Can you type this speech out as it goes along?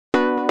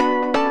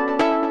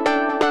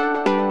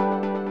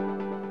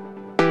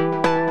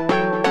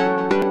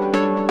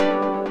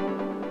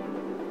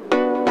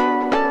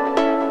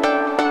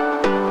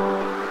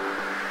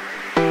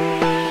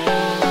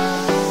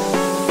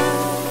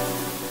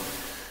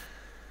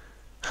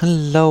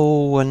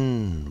Hello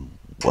and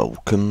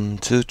welcome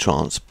to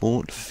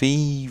Transport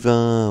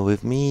Fever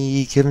with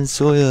me, Kevin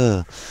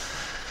Sawyer.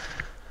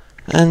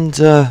 And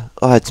I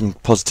had some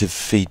positive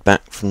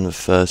feedback from the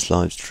first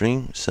live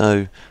stream.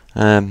 So,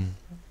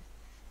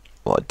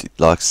 what I did,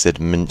 like I said,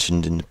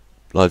 mentioned in the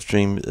live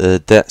stream,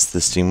 that's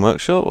the Steam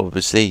Workshop.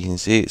 Obviously, you can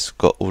see it's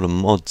got all the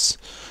mods.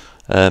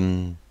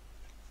 You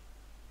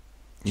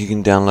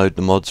can download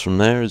the mods from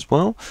there as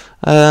well.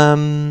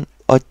 I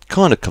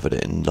kind of covered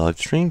it in live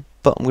stream,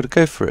 but I'm going to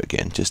go through it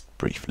again just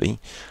briefly.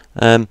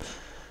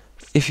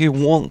 If you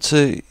want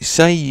to,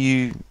 say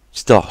you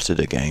started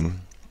a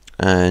game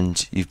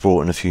and you've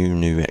brought in a few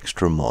new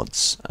extra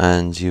mods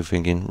and you're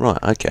thinking, right,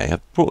 okay,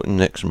 I've brought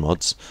in extra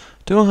mods,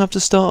 do I have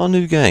to start a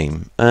new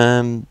game?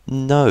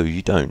 No,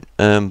 you don't.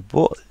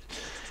 What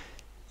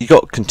you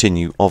got to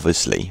continue,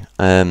 obviously.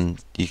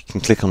 You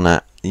can click on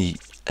that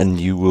and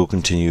you will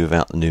continue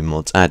without the new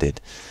mods added.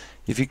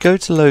 If you go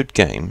to load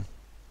game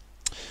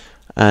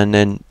and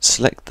then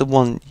select the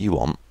one you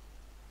want,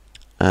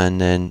 and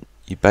then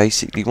you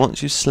basically,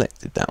 once you've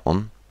selected that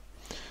one,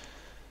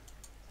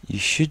 you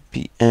should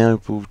be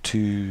able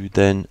to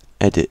then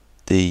edit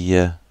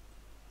the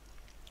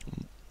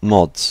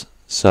mods.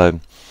 So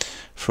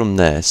from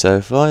there, so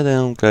if I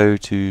then go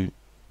to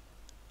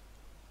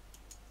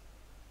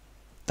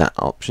that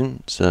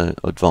option, so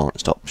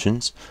advanced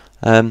options,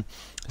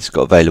 it's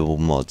got available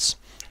mods.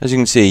 As you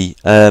can see,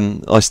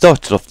 I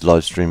started off the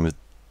live stream with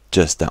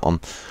just that one.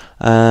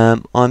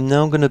 I'm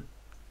now going to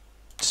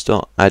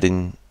start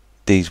adding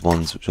these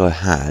ones which I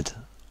had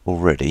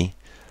already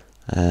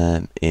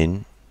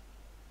in.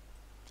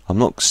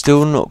 I'm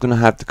still not going to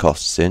have the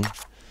costs in.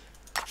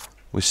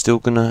 We're still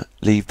going to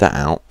leave that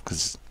out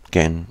because,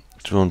 again,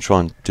 I want to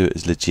try and do it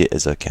as legit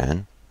as I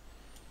can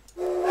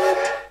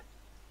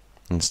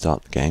and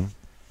start the game.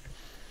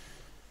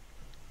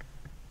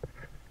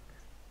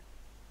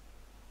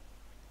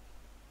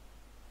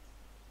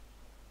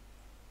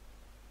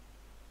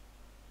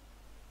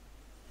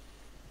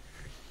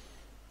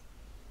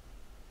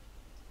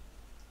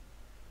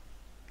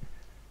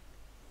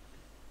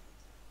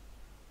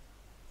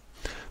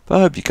 But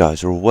I hope you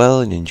guys are all well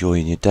and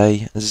enjoying your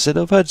day. As I said,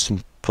 I've had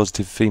some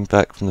positive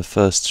feedback from the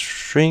first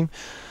stream,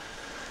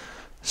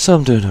 so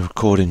I'm doing a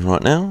recording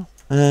right now.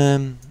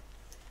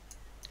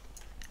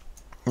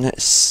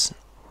 Let's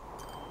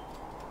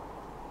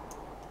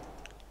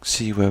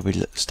see where we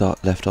left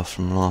off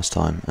from last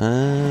time.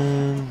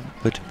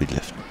 Where did we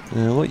left?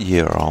 What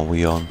year are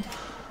we on?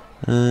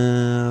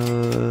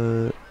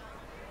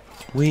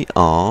 We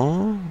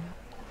are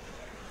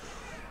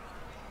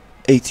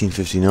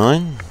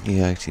 1859,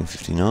 yeah,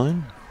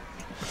 1859.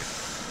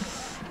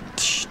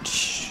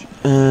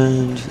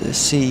 And let's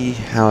see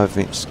how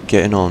everything's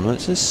getting on.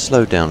 Let's just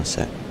slow down a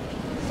sec.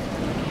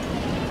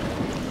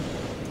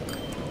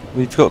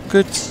 We've got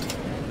good.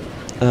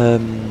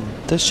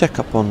 Let's check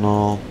up on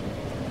our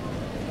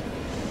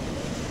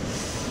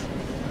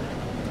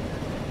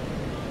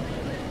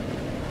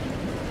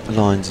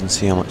lines and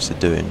see how much they're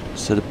doing.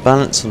 So the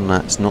balance on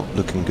that's not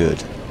looking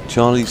good.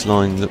 Charlie's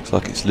line looks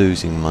like it's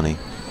losing money.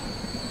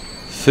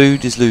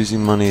 Food is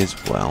losing money as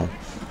well,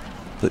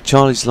 but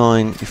Charlie's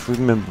line, if we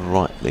remember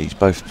rightly,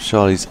 both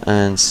Charlie's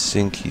and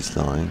Sinky's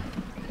line,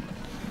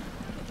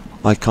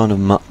 I kind of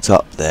mucked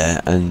up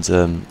there, and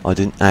I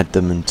didn't add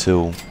them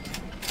until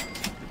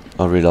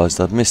I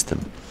realised I'd missed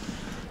them.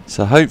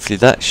 So hopefully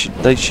they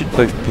should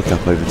both pick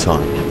up over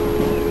time,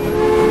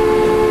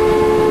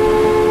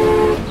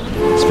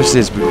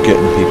 especially as we're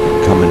getting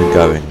people coming and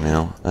going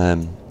now.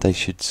 They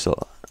should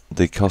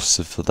the costs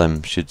for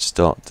them should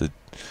start to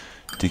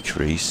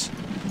decrease.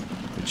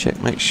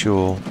 Make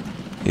sure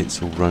it's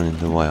all running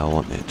the way I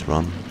want it to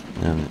run,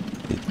 and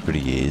it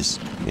pretty is.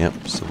 Yep,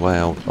 it's the way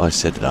I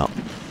set it up.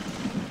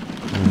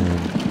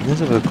 Let's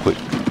have a quick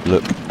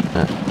look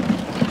at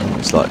what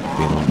it's like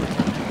being on the.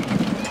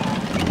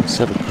 Let's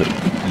have a quick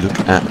look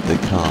at the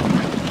car.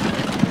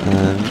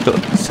 We've got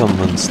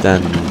someone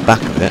standing in the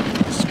back of it,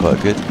 which is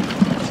quite good.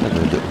 Let's have a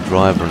little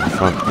driver in the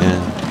front. Yeah,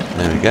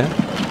 there we go.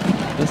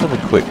 Let's have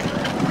a quick.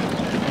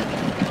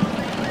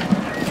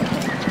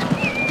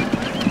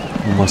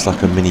 Almost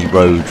like a mini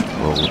road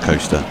roller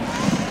coaster.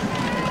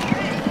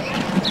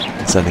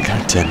 It's only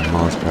going 10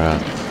 miles per hour.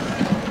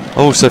 I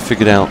also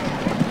figured out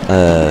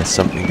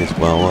something as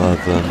well.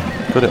 I've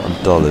got it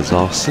on dollars.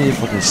 I'll see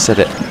if I can set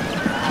it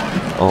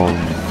on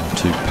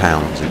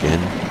 £2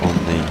 again on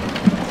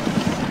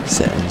the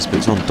settings, but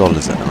it's on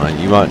dollars at the moment.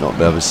 You might not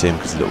be able to see them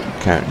because the little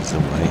characters are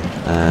away.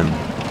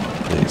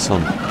 It's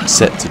on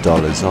set to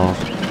dollars. I'll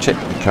check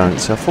the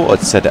currency. I thought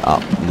I'd set it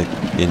up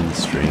in the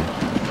stream.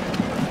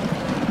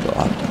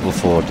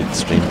 Before I did the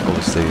stream,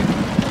 obviously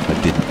I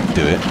didn't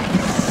do it.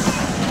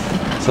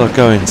 So I'll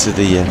go into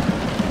the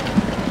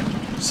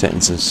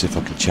settings and see if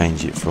I can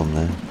change it from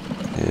there.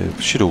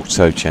 It should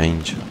auto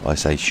change. I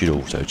say should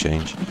auto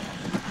change.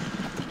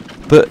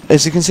 But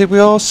as you can see, we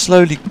are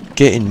slowly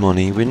getting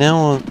money. We're now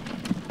on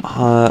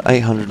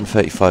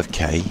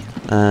 835k,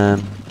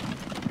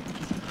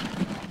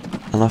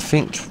 and I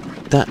think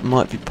that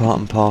might be part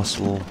and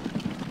parcel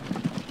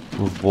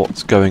with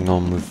what's going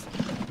on with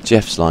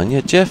Jeff's line. Yeah,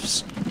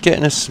 Jeff's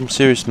getting us some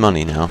serious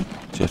money now,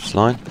 Jeff's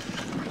line.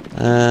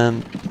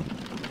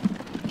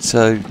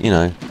 So, you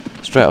know,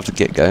 straight off the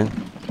get-go,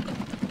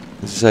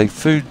 as I say,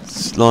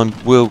 Food's line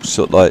will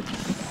sort of like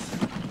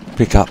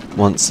pick up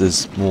once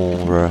there's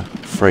more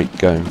freight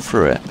going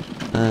through it.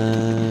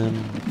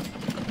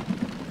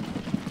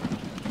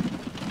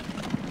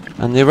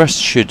 And the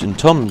rest should, and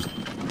Tom's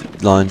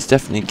line's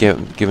definitely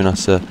giving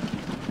us a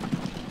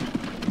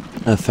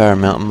fair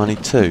amount of money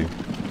too.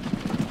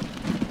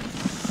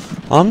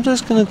 I'm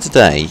just going to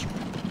today,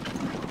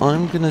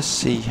 I'm going to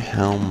see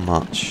how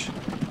much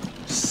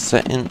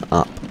setting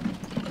up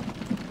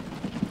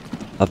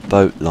a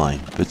boat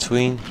line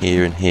between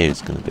here and here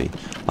is going to be.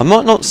 I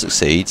might not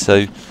succeed, so,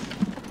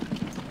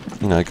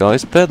 you know,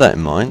 guys, bear that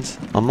in mind.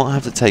 I might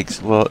have to take,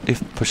 well,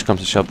 if push comes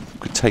to shove, I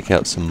could take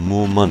out some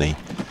more money.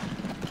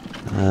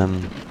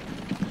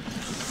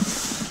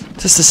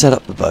 Just to set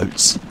up the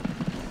boats.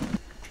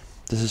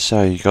 Just to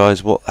show you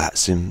guys what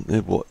that's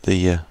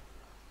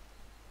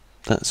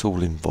that's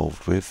all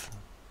involved with.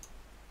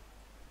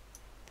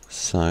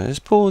 So let's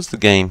pause the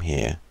game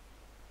here.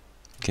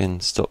 Again,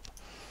 stop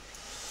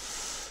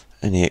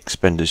any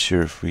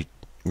expenditure if we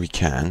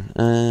can.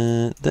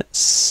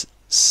 Let's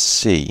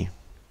see.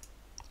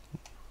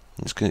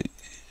 Let's go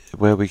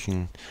where we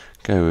can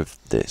go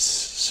with this.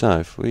 So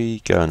if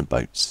we go on the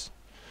boats,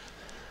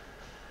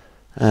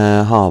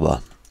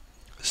 harbour.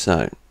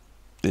 So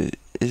this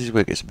is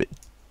where it gets a bit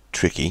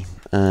tricky,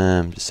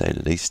 to say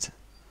the least.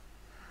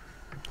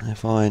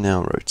 If I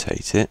now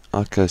rotate it,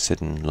 like I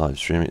said in live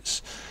stream,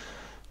 it's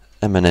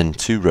M and M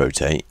to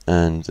rotate,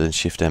 and then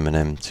Shift M and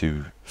M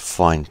to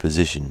find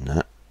position.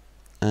 That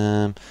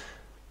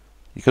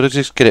you got to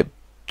just get it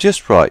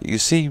just right. You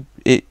see,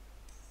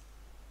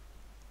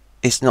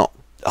 it's not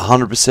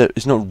 100%.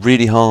 It's not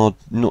really hard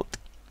not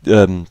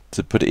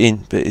to put it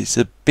in, but it's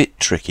a bit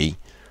tricky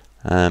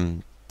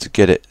to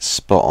get it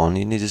spot on.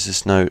 You need to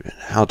just know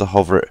how to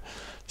hover it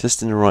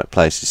just in the right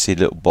place. You see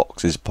little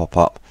boxes pop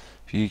up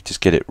if you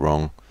just get it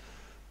wrong.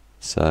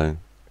 So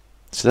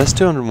that's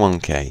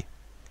 201k.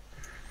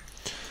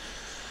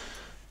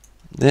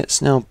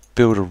 Let's now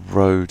build a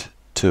road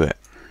to it.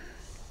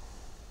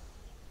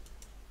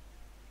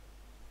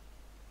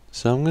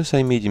 So I'm going to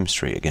say medium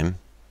street again.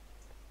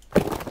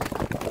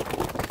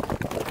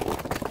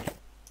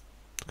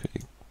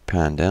 Okay,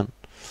 pan down.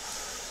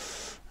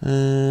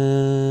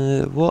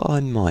 What I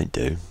might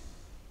do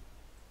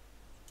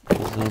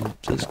is I'm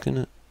just going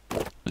to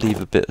leave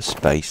a bit of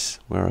space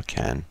where I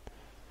can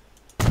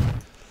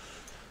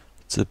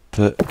to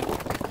put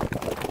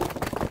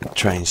a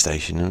train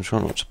station. I'm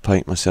trying not to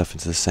paint myself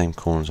into the same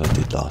corners I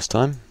did last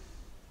time.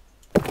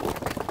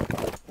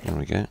 There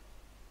we go.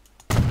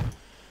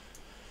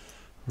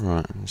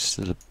 Right, I'm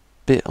still a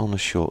bit on the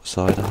short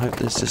side. I hope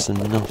there's just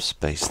enough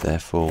space there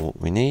for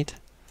what we need.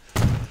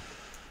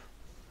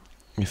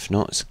 If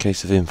not, it's a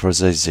case of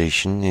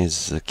improvisation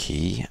is the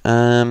key.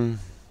 Right,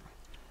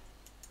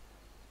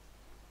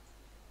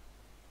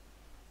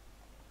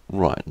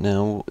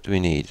 now what do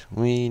we need?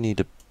 We need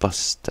a bus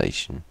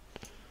station.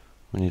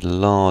 We need a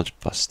large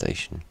bus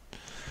station.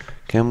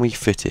 Can we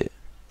fit it?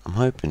 I'm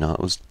hoping not.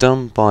 It was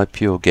done by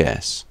Pure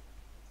Gas.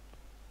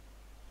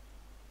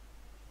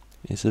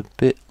 It's a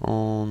bit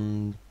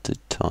on the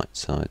tight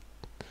side.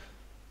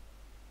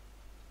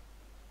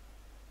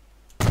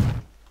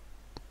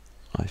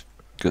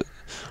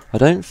 I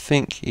don't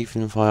think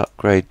even if I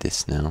upgrade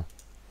this now,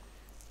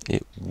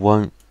 it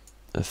won't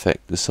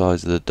affect the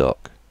size of the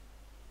dock.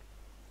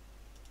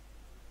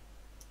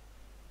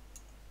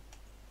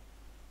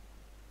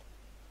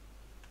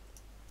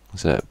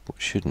 So it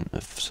shouldn't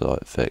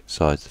affect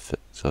size.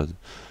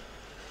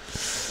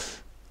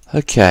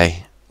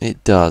 Okay,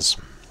 it does.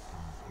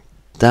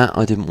 That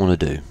I didn't want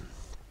to do.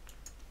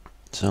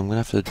 So I'm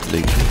going to have to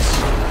delete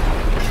this.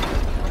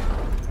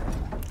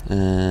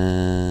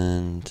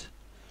 And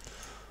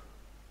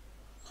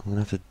I'm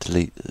going to have to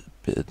delete a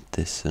bit of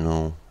this and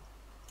all.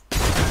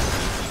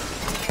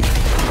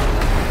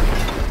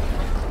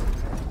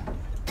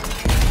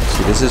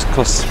 See, this is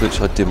costs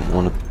which I didn't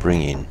want to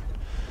bring in.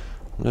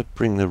 I'm going to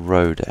bring the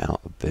road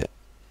out a bit.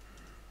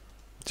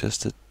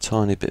 Just a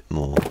tiny bit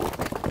more.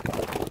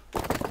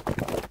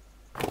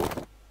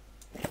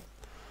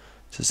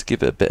 Just to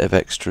give it a bit of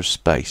extra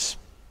space.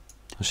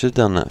 I should have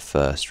done that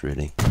first,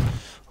 really.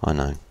 I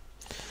know.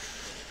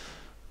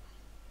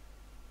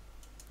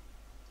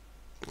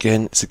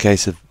 Again, it's a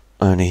case of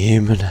only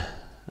human.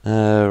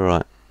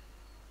 Right.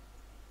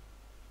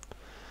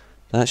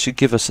 That should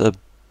give us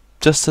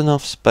just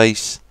enough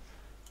space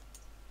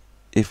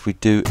if we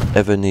do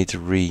ever need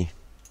to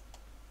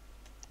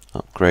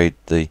upgrade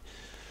the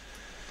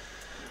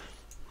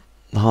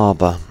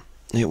harbour.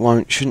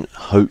 It shouldn't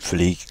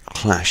hopefully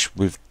clash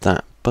with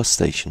that bus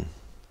station.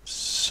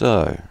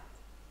 So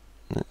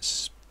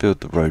let's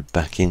build the road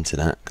back into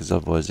that, because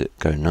otherwise it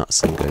go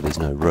nuts and go there's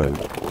no road.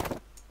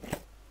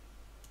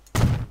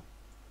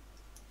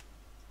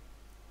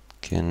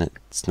 Again,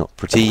 it's not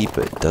pretty,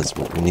 but it does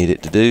what we need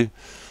it to do.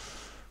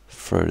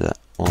 Throw that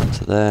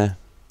onto there.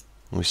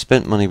 We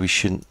spent money we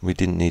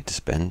didn't need to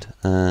spend.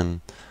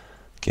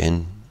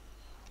 Again,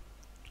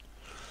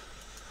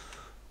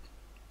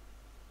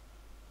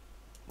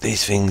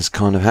 these things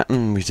kind of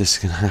happen. We're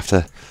just gonna have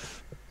to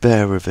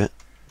bear with it.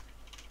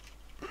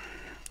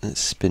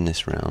 Let's spin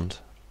this round.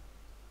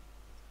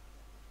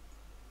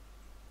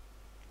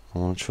 I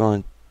want to try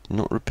and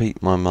not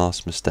repeat my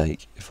last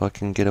mistake. If I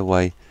can get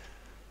away,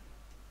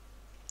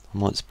 I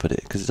might just put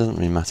it, because it doesn't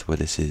really matter where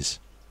this is,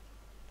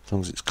 as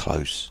long as it's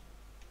close.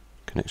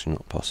 Connection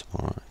not possible.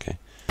 Right, okay.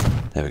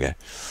 There we go.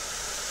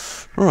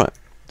 Right,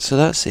 so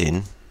that's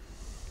in.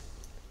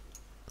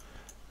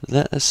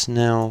 Let us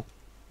now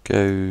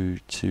go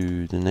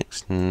to the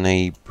next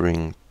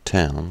neighbouring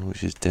town,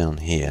 which is down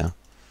here.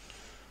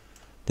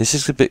 This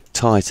is a bit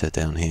tighter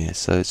down here,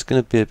 so it's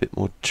going to be a bit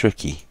more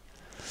tricky.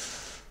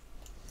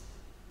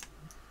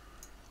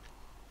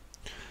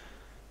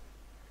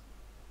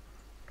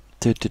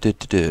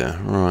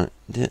 Right,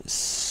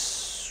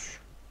 it's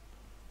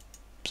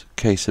a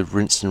case of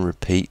rinse and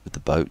repeat with the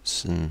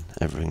boats and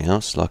everything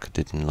else, like I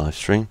did in live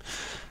stream.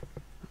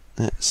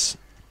 Let's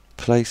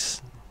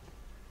place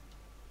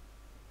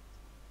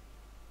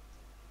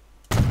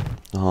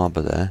the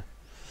harbour there.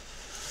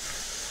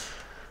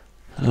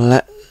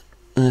 Let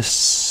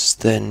us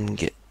then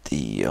get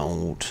the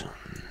old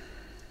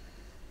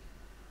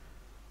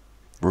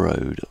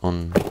road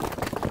on,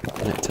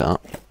 connect it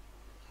up.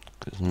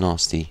 It's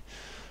nasty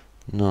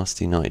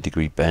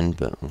 90-degree bend,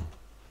 but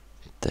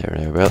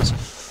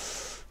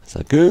thereabouts. It's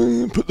like,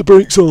 put the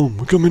brakes on,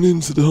 we're coming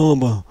into the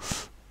harbour.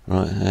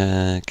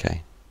 Right,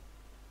 okay.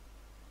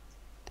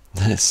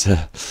 Let's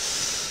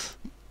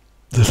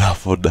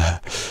enough on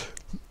there.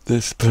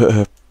 Let's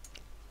put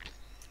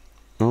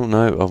oh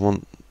no, I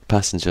want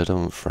passenger, I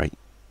don't want freight.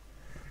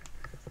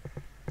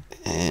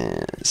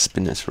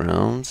 Spin this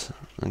round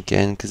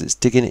again, because it's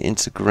digging it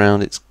into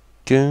ground, it's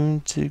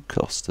going to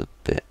cost a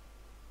bit.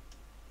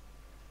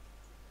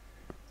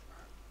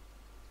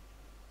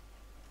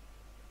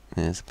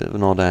 Yeah, it's a bit of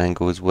an odd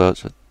angle as well,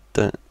 which I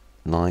don't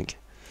like.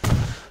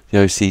 The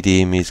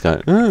OCD in me is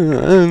going,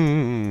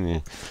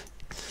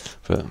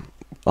 but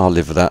I'll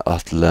live with that. I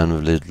have to learn to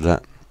live with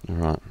that.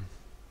 Right.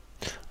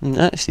 And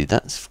actually,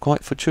 that's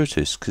quite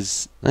fortuitous,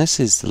 because this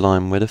is the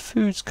line where the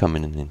food's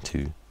coming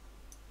into.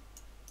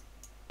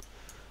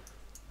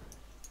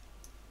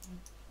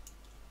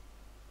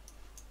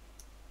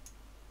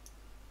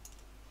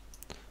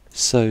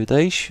 So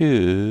they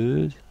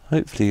should,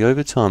 hopefully,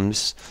 over time,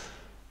 this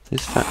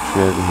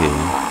factory over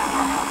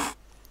here,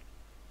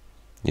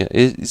 yeah,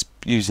 it's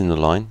using the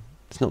line.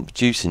 It's not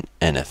producing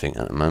anything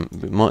at the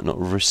moment. It might not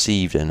have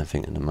received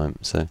anything at the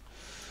moment, so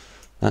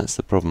that's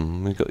the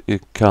problem. We've got your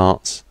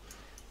carts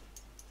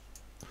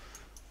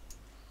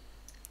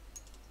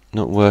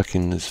not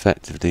working as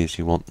effectively as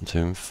you want them to.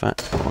 In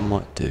fact, what I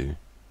might do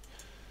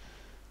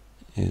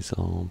is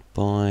I'll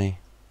buy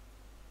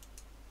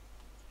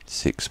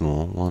 6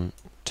 more. 1,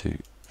 2,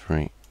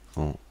 3,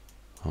 4,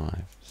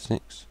 5,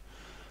 6.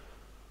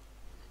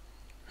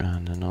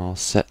 And then I'll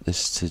set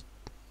this to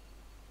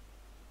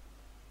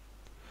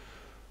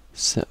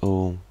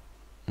settle.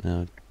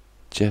 Now,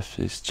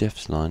 it's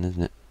Jeff's line,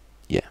 isn't it?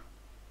 Yeah.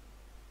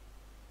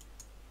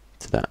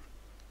 To that.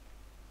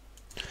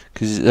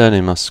 Because his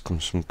earning must come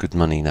from good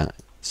money, that.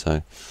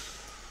 So.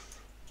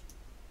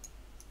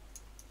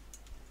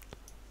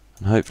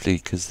 And hopefully,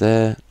 because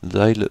they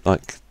look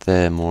like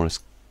they're more or less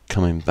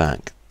coming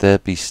back, they'll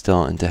be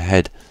starting to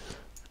head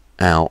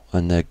out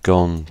and they're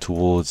gone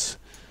towards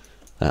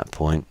that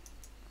point.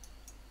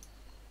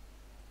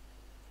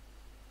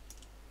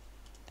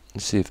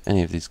 Let's see if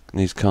any of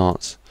these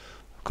carts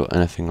have got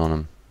anything on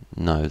them.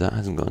 No, that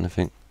hasn't got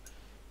anything.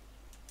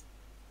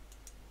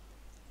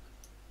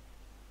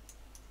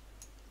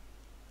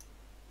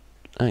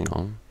 Hang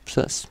on.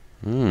 So that's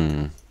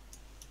I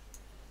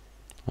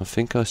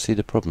think I see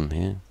the problem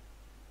here.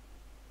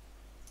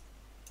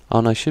 Oh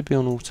no, it should be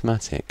on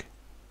automatic.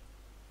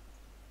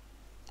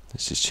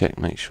 Let's just check,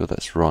 make sure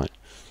that's right.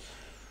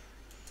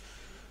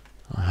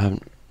 I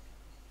haven't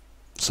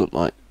sort of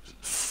like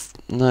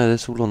no,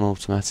 that's all on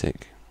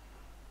automatic.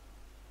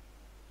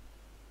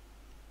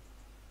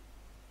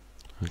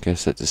 I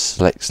guess that just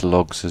selects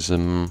logs as a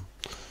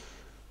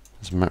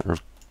matter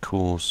of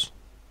course.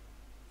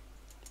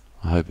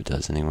 I hope it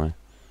does anyway.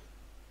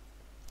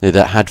 Yeah,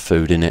 that had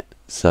food in it,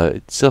 so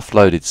it's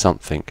offloaded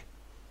something.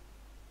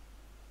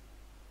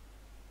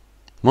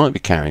 Might be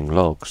carrying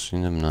logs, you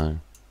never know.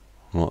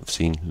 I might have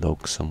seen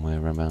logs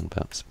somewhere around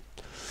about.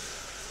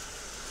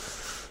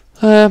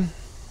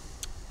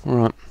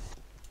 Right.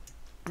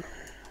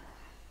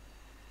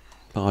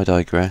 But I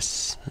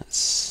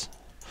digress.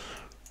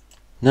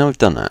 Now we've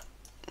done that.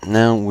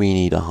 Now we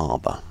need a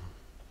harbour.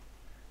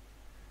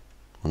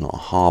 Well, not a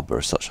harbour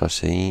as such,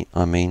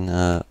 I mean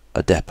a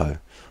depot.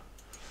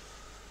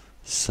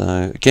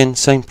 So again,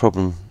 same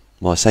problem.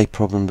 Well, I say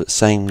problem, but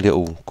same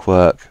little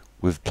quirk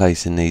with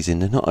placing these in.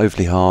 They're not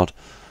overly hard,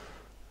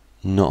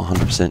 not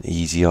 100%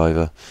 easy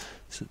either.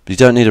 So you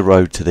don't need a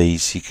road to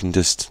these. You can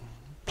just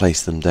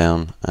place them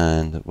down,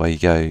 and away you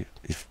go.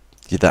 If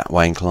you're that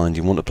way inclined,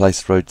 you want to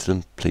place the road to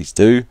them, please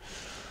do.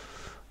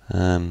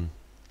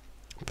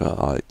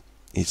 But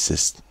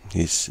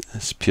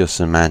it's pure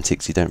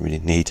semantics. You don't really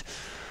need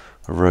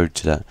a road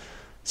to that.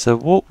 So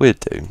what we'll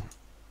do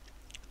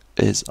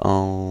is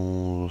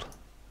I'll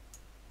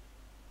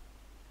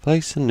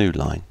place a new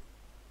line.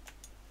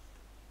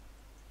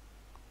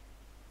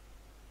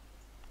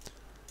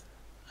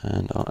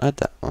 And I'll add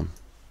that one.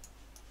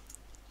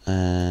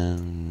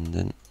 And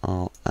then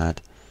I'll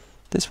add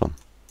this one.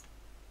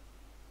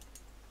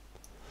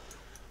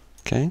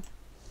 Okay.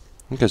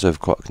 It goes over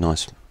quite a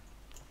nice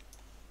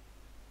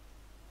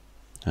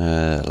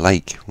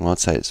lake. Well, I'd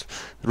say it's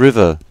the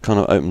river kind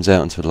of opens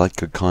out into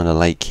like a kind of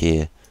lake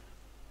here.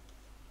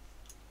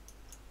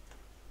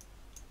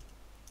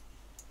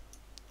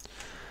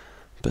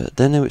 But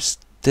then let's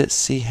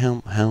see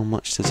how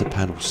much does a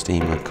paddle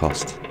steamer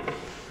cost.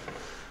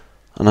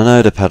 And I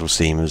know the paddle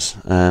steamers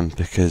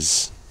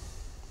because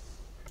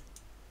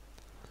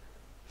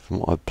from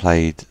what I've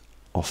played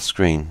off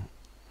screen,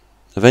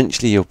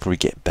 eventually you'll probably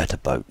get better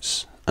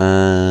boats.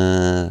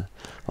 Well,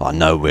 I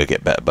know we'll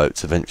get better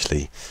boats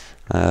eventually,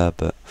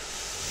 but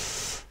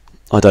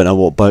I don't know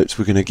what boats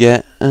we're going to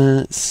get.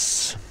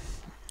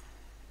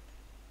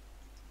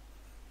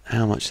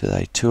 How much are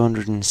they?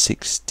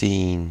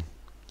 216.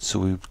 So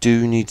we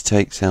do need to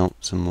take out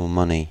some more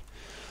money.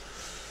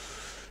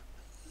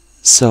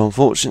 So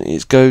unfortunately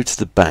it's go to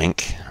the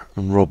bank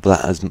and rob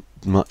that as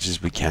much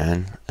as we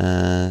can.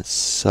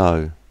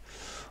 So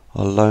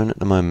our loan at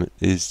the moment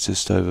is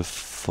just over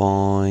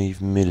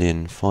 5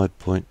 million, 5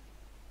 point.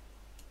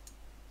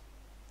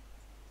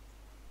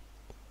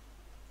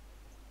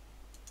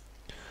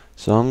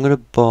 So I'm going to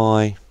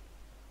buy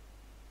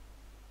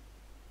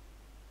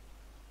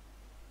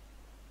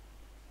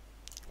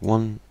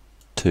one,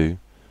 two,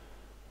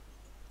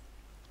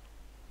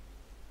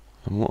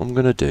 and what I'm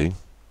going to do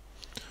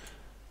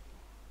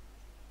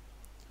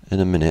in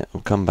a minute,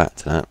 I'll come back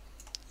to that,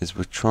 is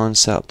we'll try and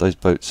set up those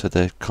boats so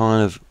they're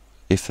kind of,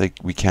 if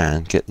we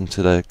can, get them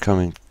to their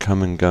come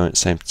and go at the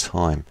same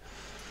time.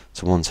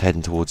 So one's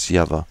heading towards the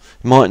other.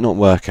 It might not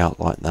work out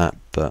like that,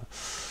 but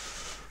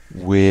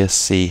we'll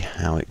see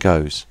how it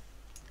goes.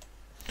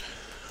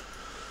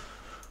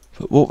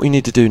 But what we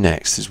need to do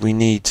next is we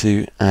need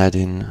to add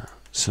in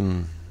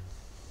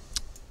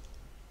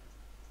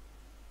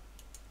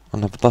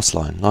another bus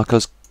line. Like I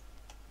was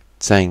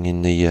saying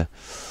in the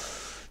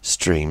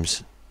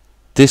streams,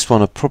 this one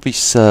will probably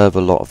serve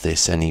a lot of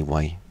this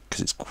anyway,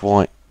 because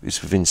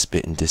it's within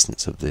spitting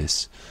distance of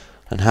this,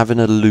 and having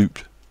a loop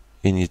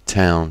in your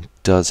town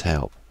does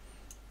help.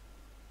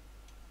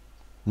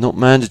 Not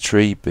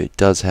mandatory, but it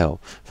does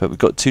help. In fact, we've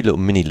got two little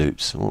mini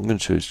loops, and what I'm going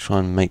to do is try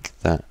and make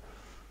that.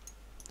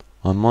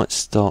 I might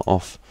start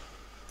off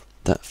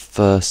that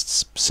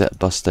first set of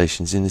bus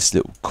stations in this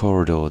little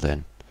corridor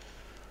then.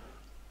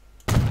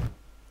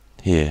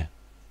 Here.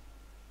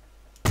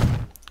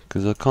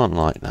 Because I can't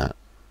like that.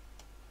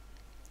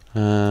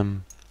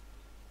 And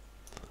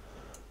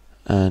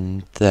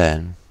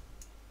then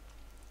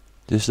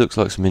this looks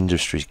like some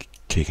industry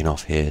kicking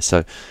off here,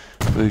 so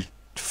we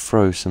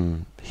throw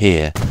some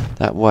here.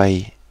 That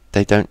way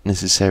they don't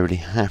necessarily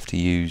have to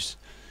use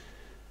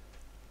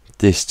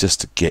this just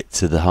to get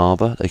to the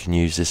harbour. They can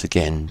use this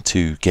again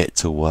to get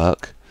to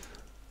work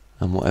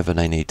and whatever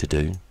they need to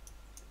do.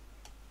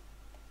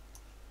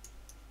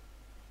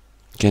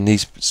 Again,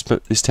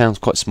 this town's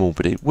quite small,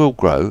 but it will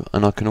grow,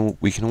 and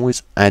we can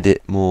always add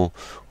it more,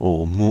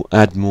 or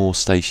add more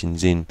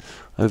stations in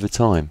over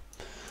time.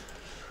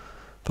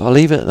 But I'll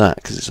leave it at that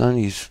because it's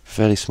only a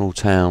fairly small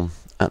town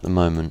at the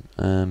moment.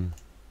 That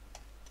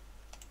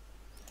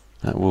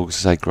will,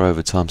 as I say, grow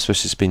over time,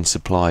 especially it's been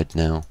supplied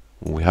now.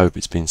 Well, we hope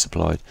it's been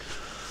supplied.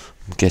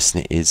 I'm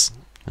guessing it is.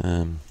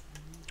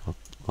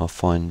 I'll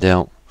find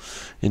out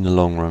in the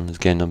long run.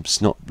 Again,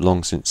 it's not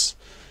long since.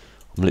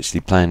 I'm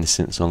literally playing this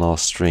since our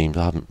last stream.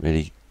 I haven't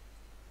really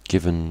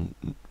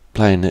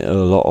playing a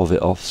lot of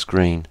it off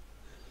screen.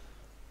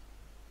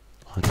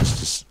 I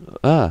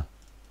I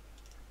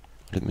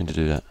didn't mean to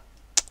do that.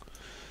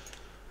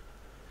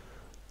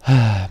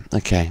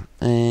 Okay.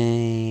 I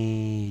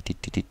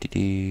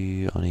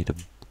need a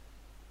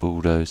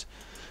bulldoze.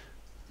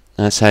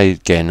 That's how,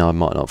 again, I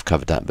might not have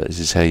covered that, but this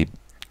is how you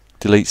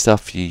delete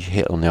stuff. You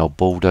hit on the old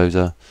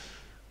bulldozer,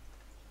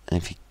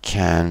 and if you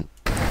can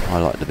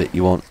highlight the bit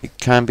you want. It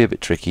can be a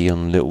bit tricky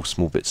on little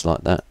small bits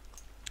like that,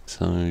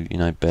 so you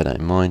know, bear that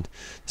in mind.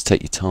 Just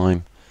take your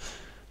time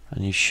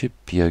and you should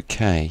be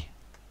okay.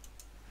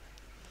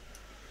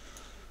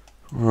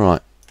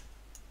 Right,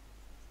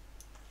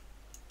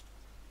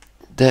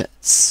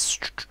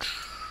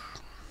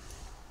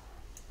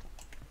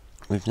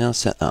 we've now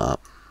set that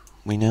up.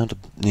 We now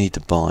need to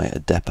buy a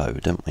depot,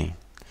 don't we?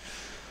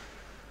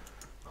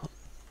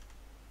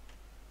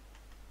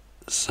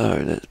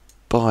 So let's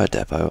buy a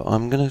depot.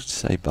 I'm going to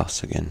say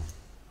bus again.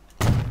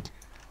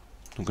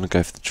 I'm going to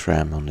go for the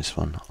tram on this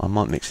one. I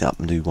might mix it up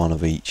and do one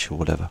of each or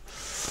whatever.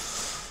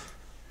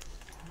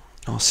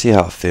 I'll see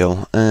how I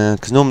feel.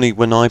 Because normally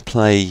when I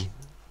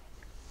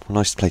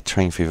used to play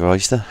Train Fever, I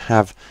used to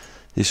have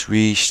this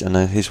and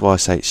here's why I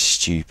say it's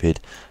stupid.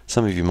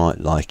 Some of you might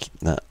like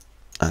that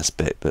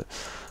aspect, but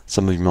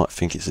some of you might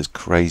think it's as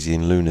crazy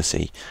and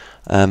lunacy.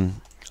 I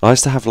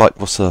used to have like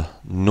what's a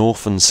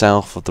north and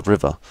south of the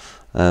river.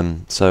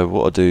 So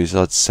what I'd do is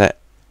I'd set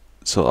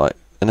sort of like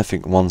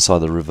anything one side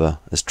of the river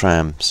as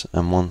trams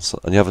and on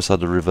the other side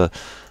of the river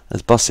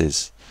as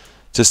buses,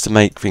 just to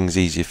make things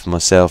easier for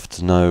myself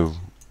to know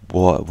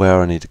where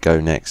I need to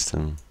go next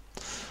and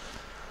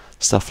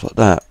stuff like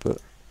that. But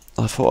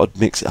I thought I'd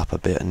mix it up a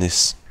bit in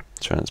this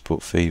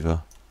Transport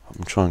Fever.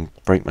 I'm trying to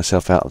break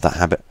myself out of that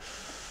habit.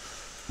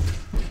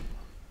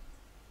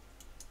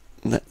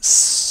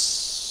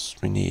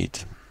 We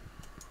need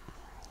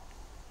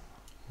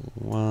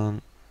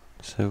one.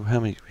 So how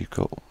many we've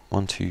got?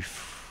 1, 2,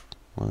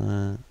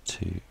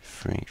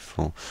 3,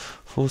 4.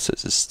 4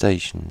 sets of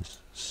stations.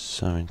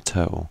 So in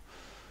total.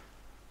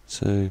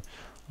 So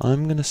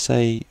I'm gonna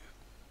say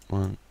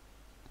 1,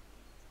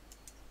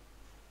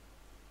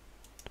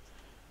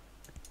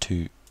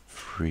 2,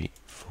 3,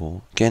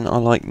 4. Again, I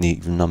like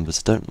even numbers.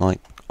 I don't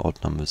like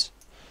odd numbers.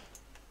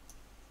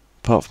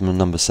 Apart from the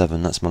number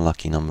 7, that's my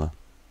lucky number.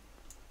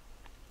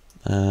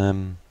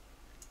 That's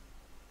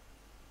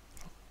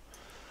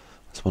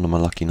one of my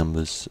lucky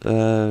numbers.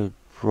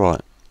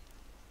 Right.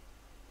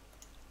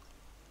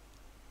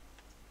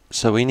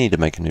 So we need to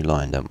make a new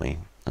line, don't we?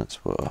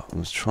 That's what I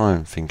was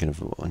thinking of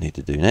what I need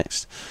to do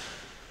next.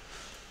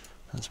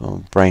 That's why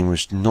my brain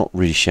was not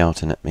really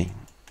shouting at me.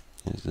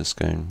 It's just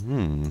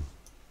going,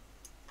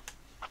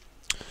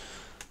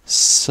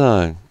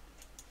 So,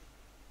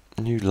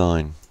 new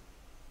line.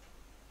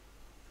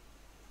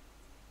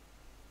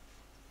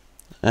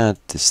 Add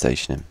this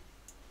station in.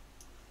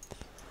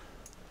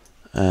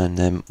 And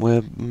then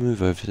we'll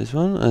move over to this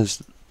one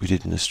as we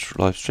did in this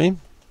live stream.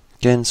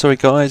 Again, sorry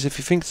guys, if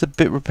you think it's a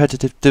bit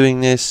repetitive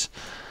doing this,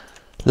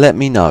 let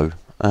me know.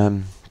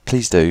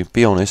 Please do,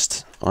 be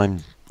honest. I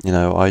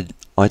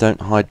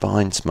don't hide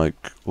behind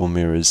smoke or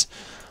mirrors.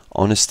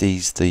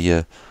 Honesty's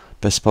the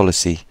best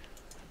policy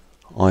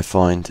I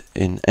find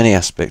in any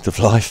aspect of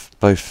life,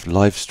 both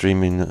live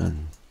streaming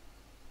and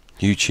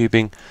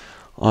YouTubing.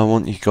 I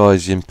want you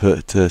guys'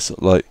 input to sort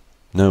of like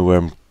know where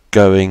I'm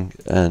going,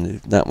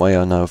 and that way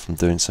I know if I'm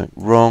doing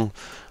something wrong,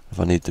 if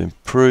I need to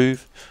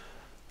improve.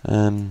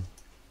 But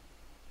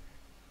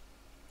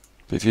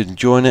if you're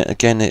enjoying it,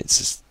 again, it's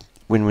a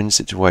win-win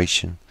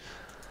situation.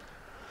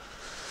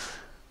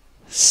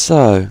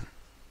 So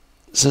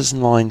that's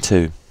line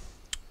 2.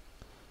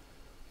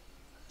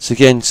 So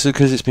again,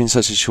 because it's been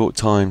such a short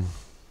time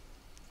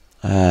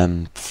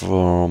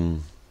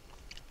from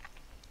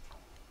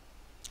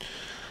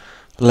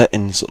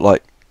letting sort of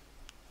like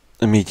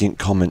immediate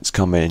comments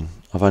come in,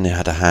 I've only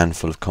had a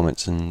handful of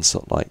comments and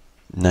sort of like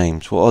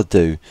names. What I'll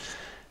do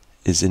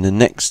is in the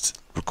next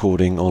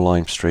recording or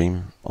live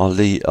stream, I'll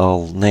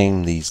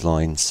name these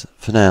lines.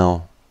 For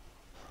now,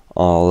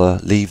 I'll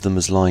leave them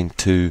as line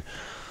 2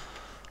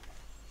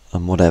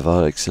 and whatever.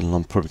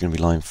 I'm probably going to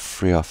be line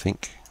 3, I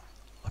think.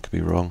 I could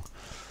be wrong.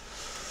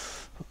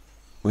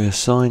 We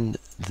assign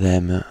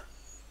them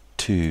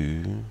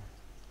to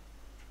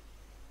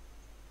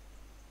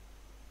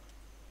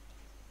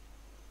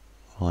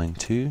line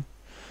 2.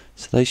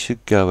 So they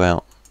should go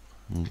out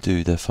and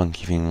do their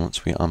funky thing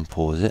once we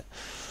unpause it.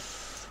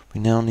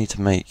 We now need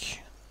to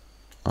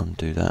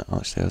undo that.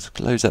 Actually, I'll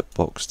close that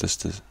box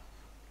just to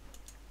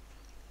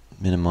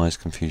minimize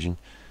confusion.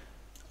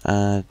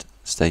 Add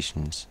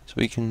stations. So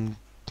we can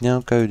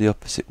now go the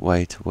opposite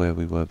way to where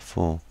we were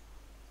before.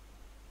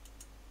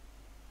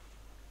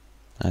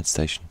 Add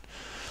station.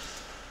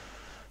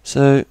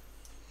 So,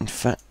 in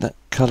fact, that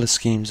colour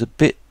scheme's a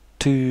bit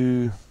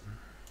too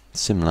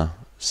similar.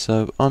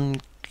 So I'm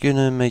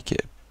gonna make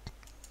it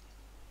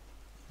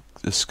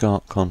a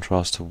stark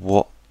contrast to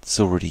what's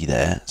already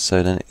there,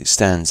 so then it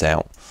stands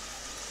out.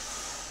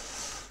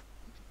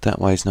 That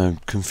way there's no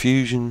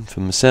confusion for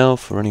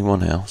myself or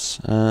anyone else.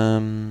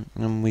 And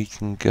we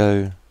can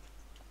go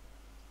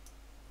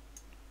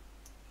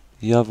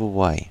the other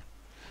way.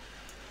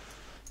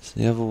 So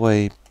the other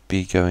way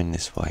be going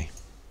this way.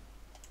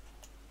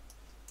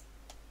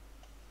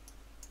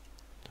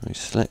 We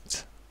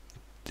select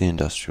the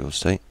industrial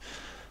estate.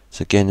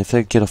 So again, if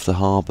they get off the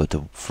harbour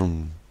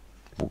from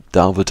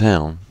the other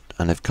town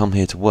and they've come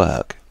here to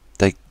work,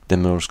 then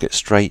they'll just get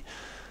straight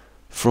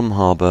from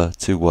harbour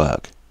to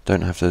work.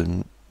 Don't have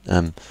to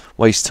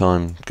waste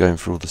time going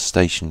through all the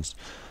stations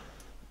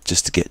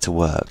just to get to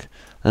work.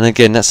 And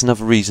again, that's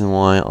another reason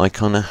why I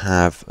kind of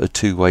have a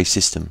two-way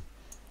system.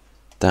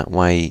 That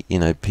way,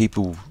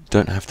 people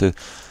don't have to.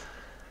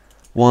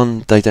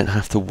 One, they don't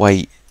have to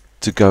wait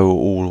to go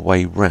all the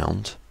way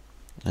round.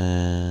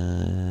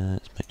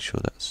 Let's make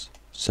sure that's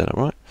set up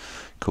right.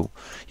 Cool.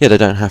 Yeah, they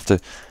don't have to.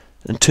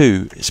 And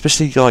two,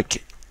 especially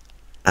like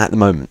at the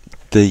moment,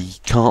 the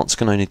carts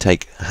can only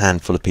take a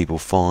handful of people,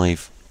 4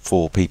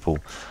 people.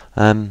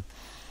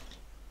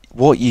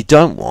 What you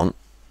don't want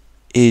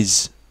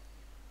is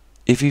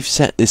if you've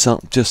set this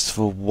up just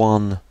for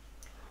one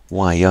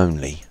way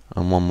only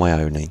and one way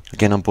only.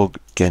 Again, I'm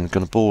going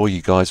to bore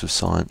you guys with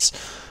science,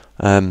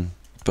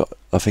 but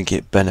I think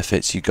it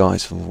benefits you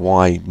guys from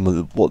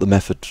what the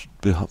method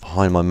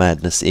behind my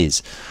madness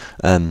is.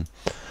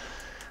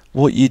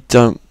 What you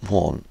don't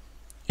want,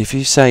 if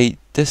you say,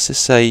 let's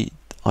just say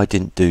I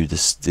didn't do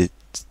the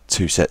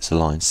 2 sets of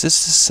lines,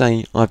 let's just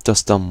say I've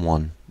just done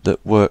one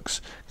that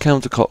works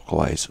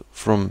counterclockwise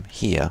from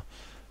here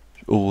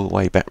all the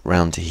way back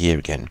round to here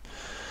again.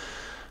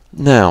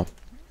 Now,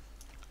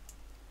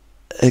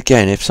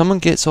 again, if someone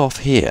gets off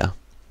here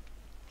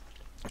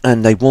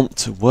and they want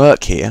to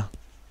work here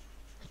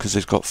because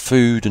they've got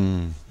food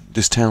and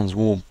this town's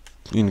more,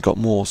 got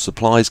more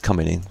supplies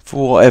coming in,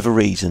 for whatever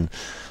reason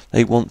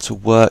they want to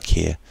work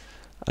here,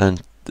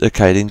 and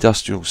okay, the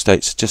industrial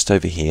estate's just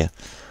over here,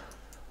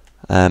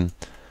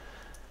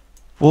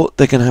 what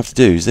they're going to have to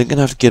do is they're going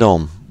to have to get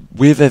on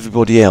with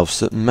everybody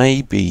else that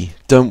maybe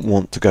don't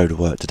want to go to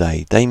work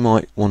today. They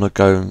might want to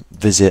go and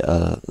visit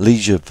a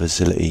leisure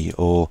facility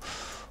or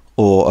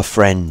a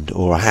friend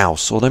or a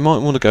house, or they might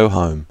want to go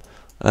home.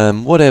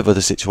 Whatever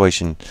the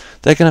situation,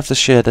 they're going to have to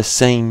share the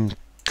same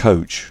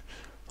coach,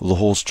 or the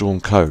horse-drawn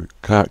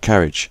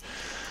carriage.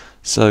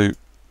 So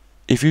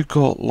if you've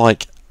got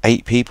like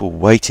 8 people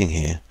waiting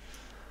here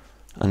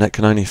and that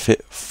can only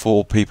fit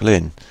 4 people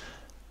in,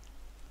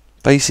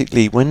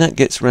 basically when that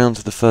gets round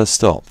to the first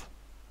stop,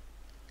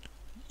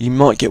 you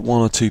might get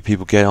 1 or 2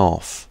 people get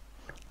off,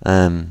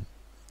 and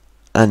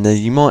then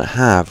you might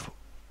have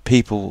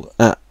people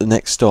at the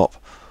next stop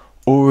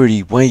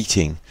already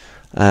waiting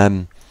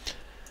to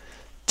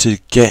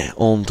get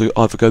on to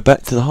either go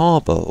back to the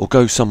harbour or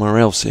go somewhere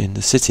else in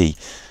the city.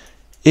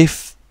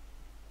 If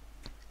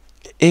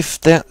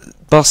that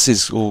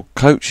buses or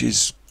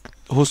coaches,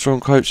 horse-drawn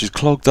coach, is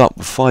clogged up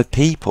with 5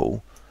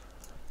 people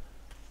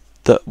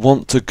that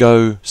want to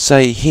go,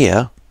 say,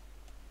 here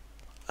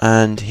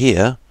and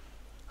here,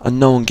 and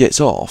no one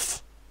gets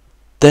off,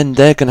 then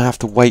they're going to have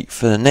to wait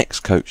for the next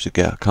coach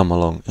to come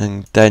along,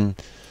 and then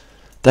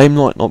they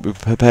might not be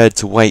prepared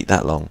to wait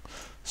that long,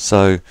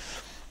 so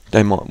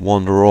they might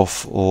wander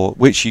off, or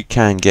which you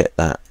can get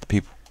that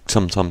people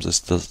sometimes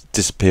just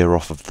disappear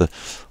off of the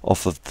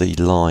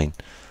line,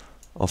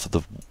 off of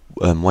the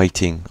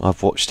waiting.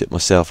 I've watched it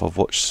myself. I've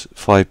watched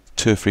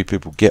 2 or 3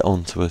 people get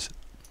onto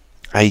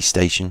a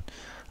station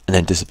and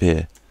then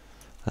disappear.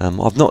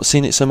 I've not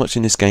seen it so much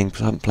in this game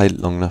because I haven't played it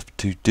long enough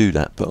to do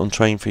that, but on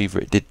Train Fever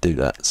it did do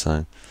that,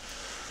 so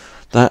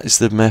that is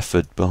the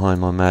method behind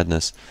my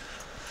madness.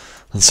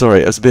 I'm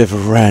sorry, it was a bit of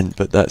a rant,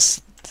 but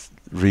that's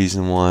the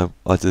reason why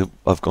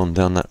I've gone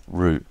down that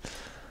route.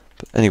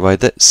 But anyway,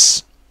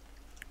 let's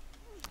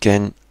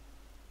again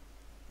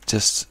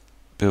just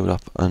build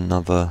up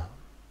another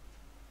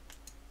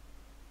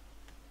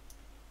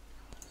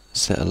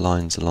set of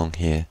lines along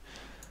here.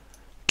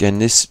 Again,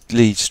 this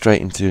leads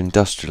straight into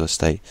industrial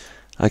estate.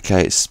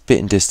 Okay, it's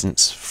spitting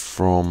distance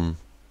from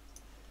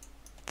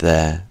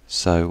there,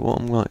 so what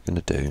I'm going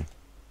to do,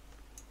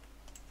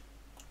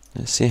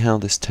 let's see how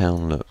this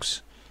town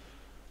looks.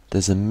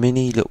 There's a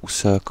mini little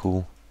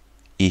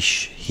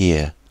circle-ish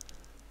here.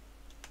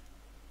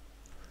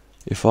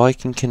 If I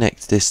can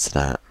connect this to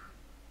that,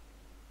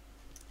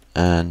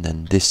 and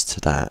then this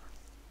to that,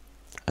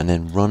 and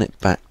then run it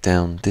back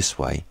down this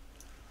way,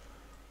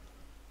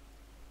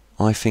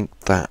 I think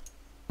that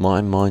my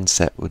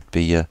mindset would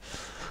be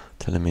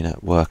telling me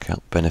that work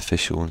out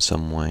beneficial in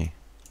some way.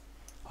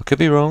 I could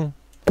be wrong,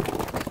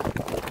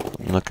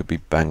 and I could be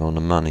bang on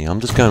the money. I'm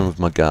just going with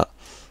my gut,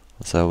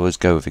 so I always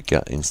go with your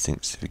gut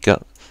instincts. If your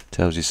gut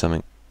tells you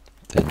something,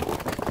 then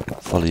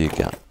follow your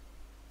gut.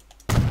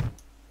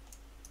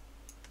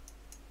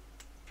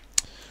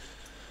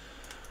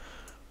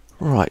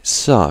 Right,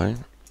 so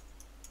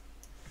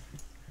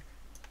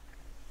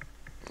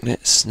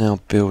let's now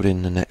build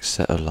in the next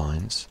set of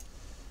lines.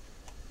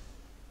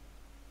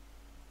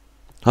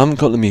 I haven't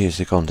got the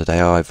music on today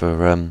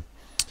either.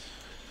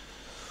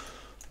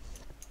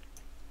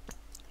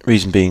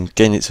 Reason being,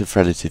 again, it's a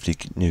relatively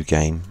new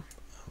game.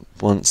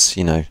 Once,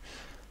 I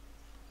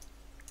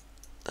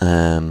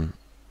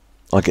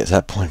get to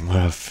that point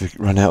where I've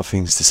run out of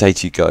things to say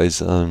to you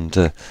guys, and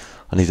I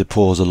need to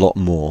pause a lot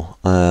more,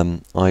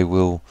 I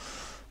will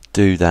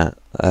do that,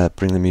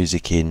 bring the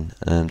music in,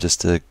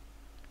 just to,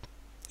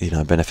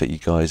 benefit you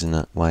guys in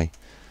that way.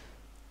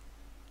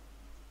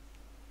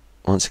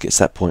 Once it gets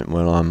to that point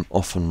where I'm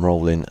off and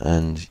rolling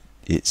and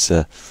it's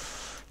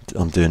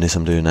I'm doing this,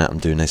 I'm doing that, I'm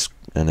doing this,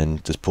 and then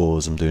just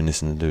pause, I'm doing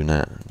this and doing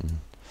that, and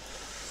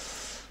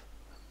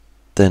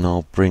then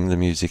I'll bring the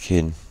music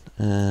in.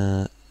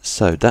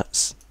 So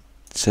that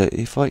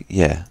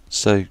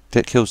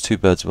kills 2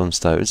 birds with 1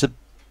 stone.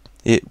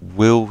 It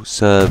will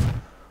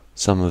serve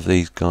some of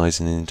these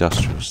guys in the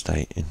industrial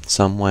state in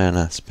some way and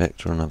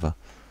aspect or another.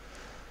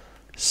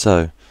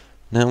 So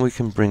now we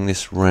can bring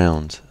this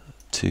round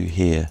to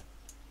here.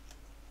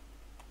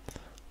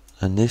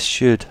 And this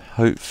should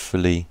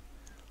hopefully,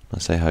 I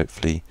say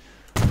hopefully,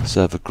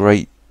 serve a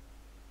great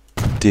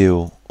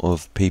deal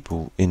of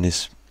people in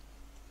this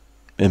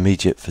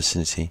immediate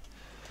vicinity.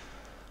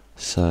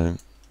 So,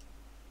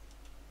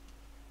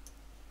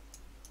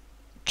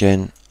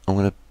 again,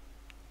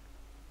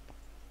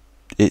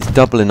 it's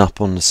doubling up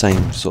on the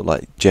same sort of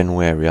like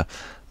general area,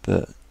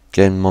 but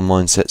again, my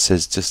mindset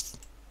says just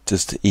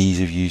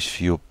ease of use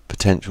for your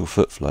potential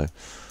foot flow.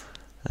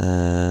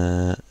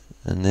 and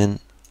then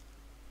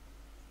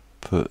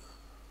put,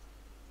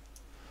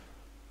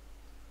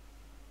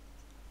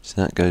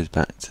 so that goes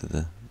back to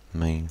the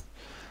main.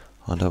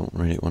 I don't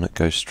really want it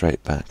to go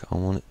straight back. I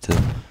want it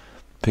to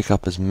pick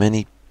up as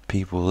many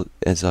people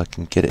as I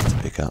can get it to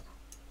pick up,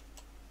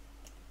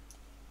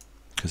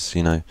 because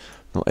you know,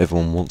 not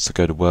everyone wants to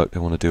go to work, they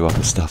want to do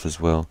other stuff as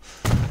well.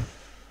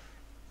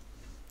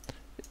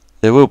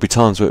 There will be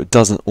times where it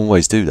doesn't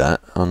always do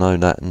that, I know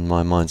that in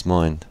my mind's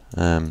mind,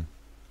 but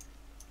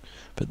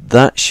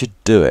that should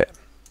do it.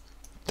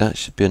 That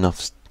should be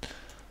enough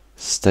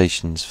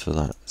stations for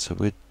that. So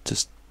we'll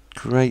just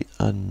create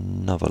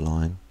another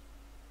line.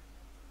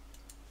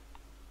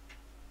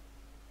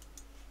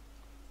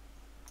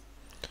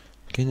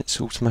 Again, it's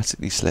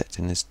automatically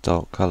selecting this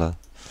dark colour.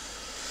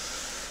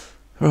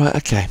 Right,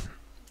 okay.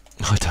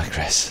 I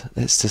digress.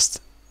 Let's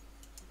just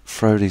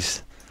throw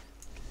these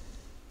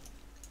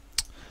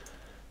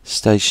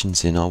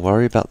stations in. I'll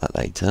worry about that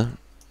later.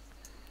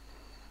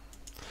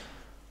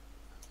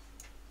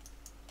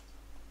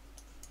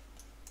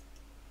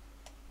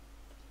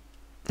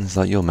 It's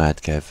like, you're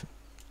mad, Kev.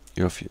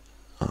 You're off your...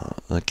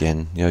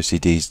 again, the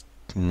OCD's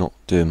not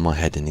doing my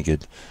head any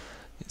good.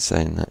 It's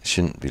saying that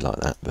shouldn't be like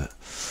that, but...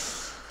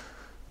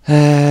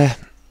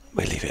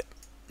 we leave it.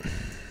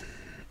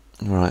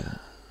 Right.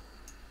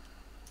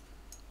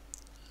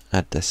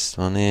 Add this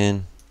one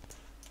in.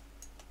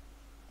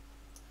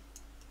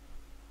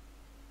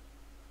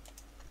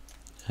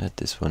 Add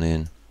this one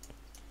in.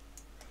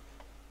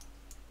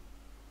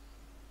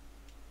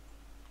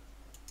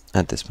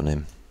 Add this one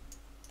in.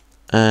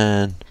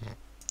 And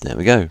there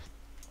we go.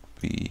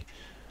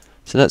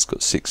 So that's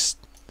got 6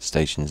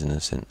 stations in a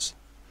sense.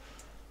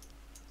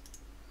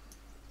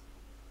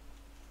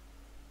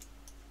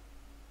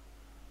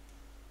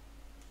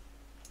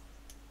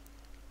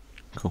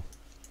 Cool.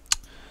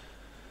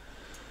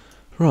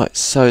 Right,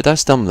 so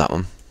that's done with that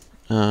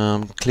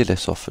one. Clear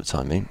this off for the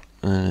time being,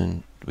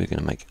 and we're going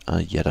to make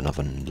yet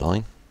another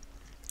line.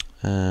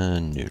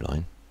 New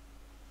line.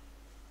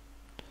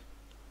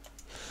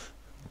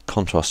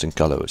 Contrasting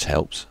colour, which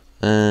helps.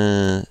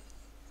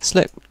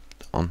 Select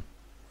on.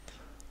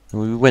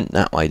 And we went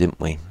that way, didn't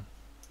we?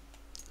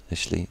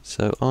 Initially.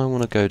 So I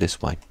want to go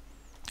this way.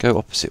 Go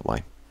opposite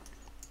way.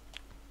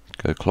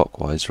 Go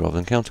clockwise rather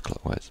than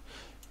counterclockwise.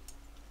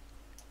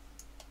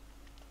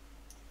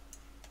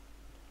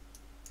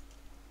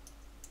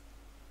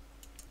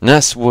 And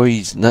that's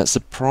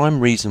the prime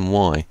reason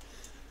why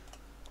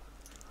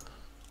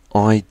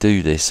I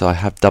do this. I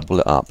have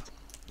doubled it up.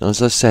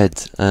 As I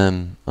said,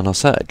 and I'll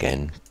say it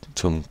again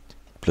till I'm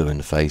blue in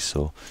the face,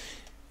 or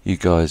you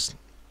guys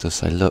just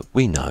say, look,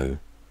 we know,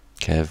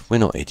 Kev, we're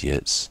not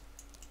idiots.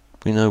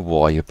 We know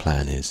why your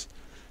plan is.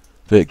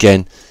 But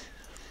again,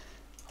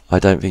 I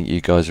don't think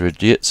you guys are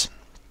idiots.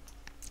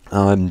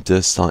 I'm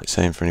just like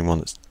saying, for anyone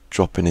that's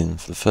dropping in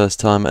for the first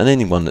time, and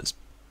anyone that's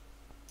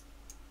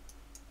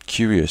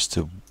curious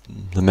to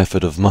the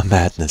method of my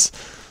madness.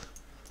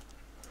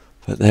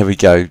 But there we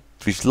go.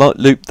 We've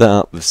looped that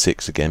up with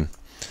 6 again.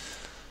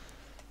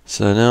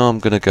 So now I'm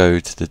going to go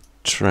to the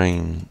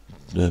train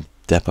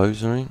depot,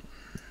 sorry.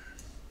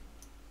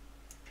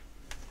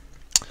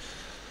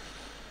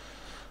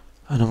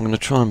 And I'm going to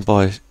try and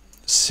buy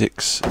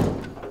 6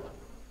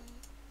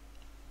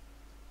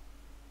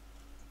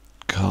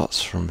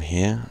 carts from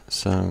here.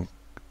 So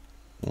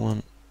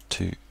 1,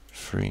 2,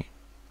 3,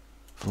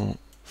 4,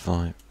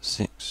 5,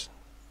 6.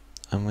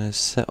 And we'll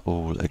set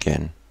all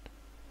again.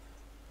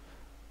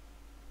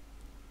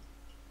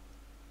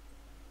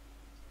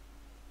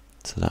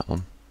 To that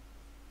one.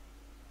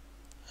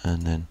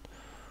 And then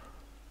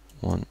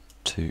 1,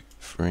 2,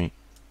 3,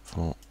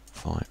 4,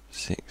 5,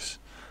 6.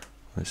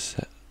 We'll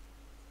set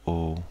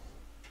all.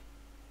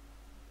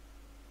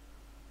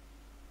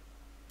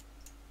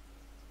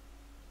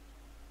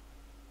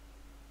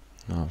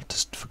 Oh, I've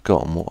just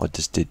forgotten what I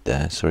just did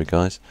there. Sorry,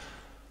 guys.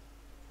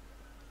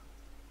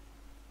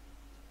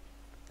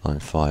 Line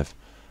 5.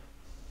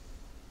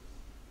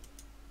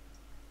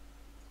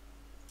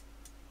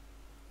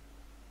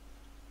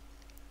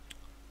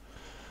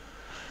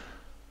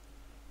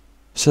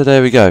 So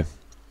there we go.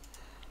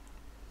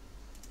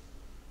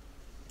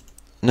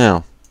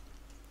 Now,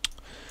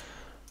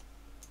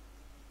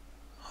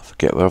 I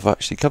forget where I've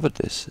actually covered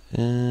this.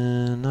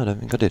 No, I don't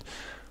think I did.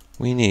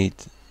 We need...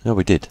 No,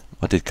 we did.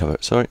 I did cover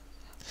it. Sorry.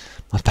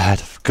 My bad.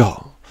 I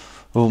forgot.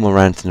 All my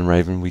ranting and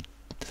raving.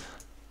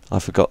 I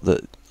forgot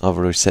that I've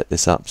already set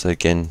this up. So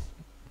again,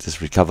 just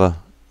recover.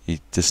 You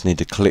just need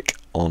to click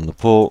on the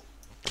port.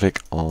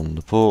 Click on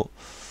the port.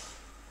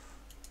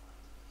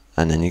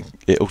 And then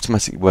it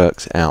automatically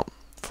works out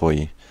for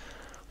you.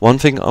 One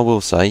thing I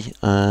will say,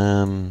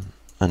 and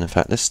in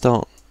fact, let's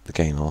start the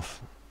game off,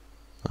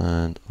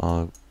 and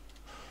I'll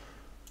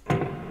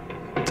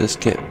just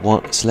get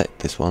one. Select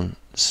this one.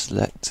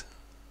 Select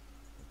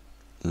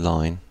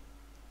line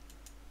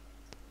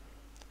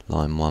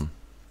 1.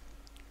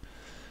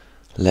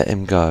 Let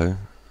him go,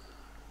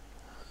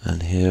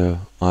 and here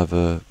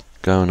either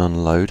go and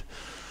unload,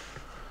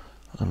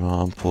 and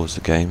I'll pause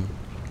the game.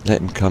 Let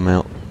him come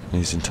out in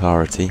his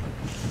entirety.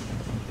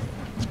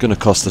 going to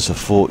cost us a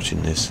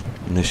fortune this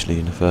initially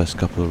in the first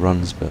couple of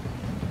runs, but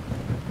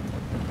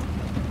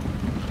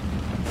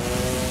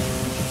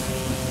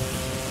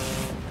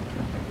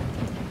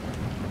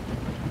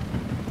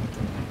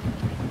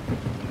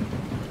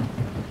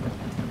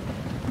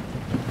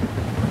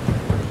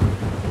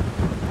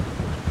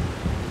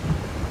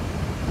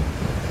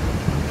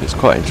it's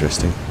quite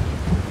interesting.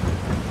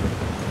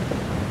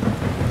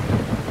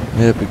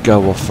 There we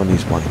go, off on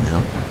his way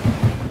now.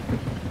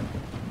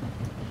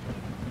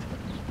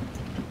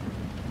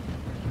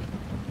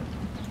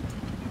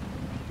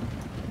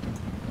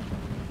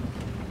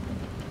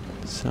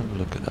 Let's have a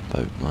look at that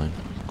boat line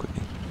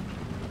quickly.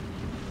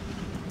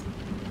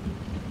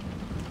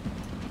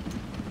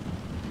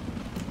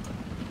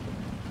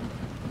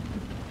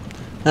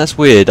 That's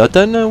weird. I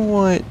don't know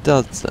why it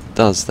does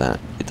that.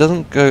 It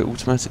doesn't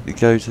automatically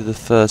go to the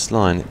first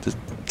line. It just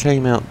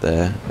came out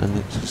there and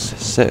it's just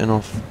setting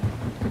off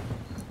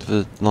to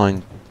the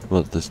line,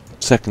 well, the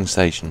second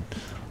station.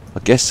 I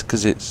guess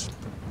because it's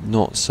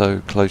not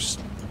so close,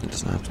 it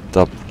doesn't have to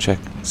double check.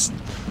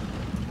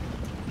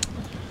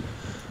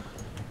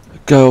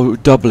 Go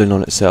doubling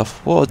on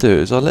itself. What I'll do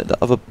is I'll let the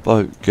other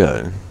boat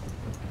go,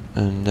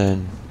 and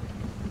then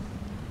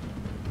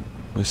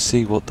we'll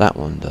see what that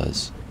one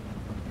does.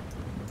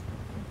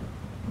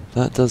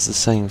 That does the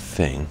same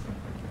thing.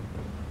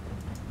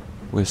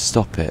 We'll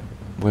stop it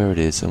where it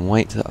is and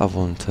wait till the other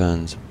one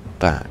turns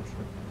back.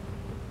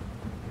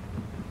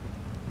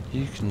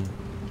 You can...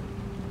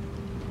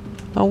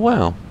 Oh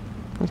wow.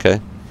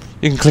 Okay.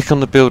 You can click on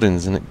the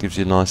buildings and it gives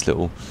you a nice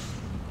little...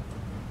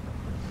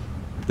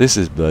 This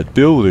is the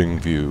building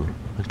view.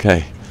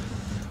 Okay.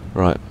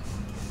 Right.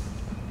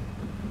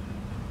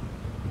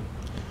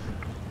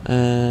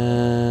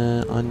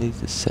 I need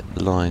to set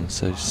the line,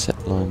 so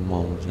set line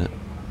 1, wasn't it?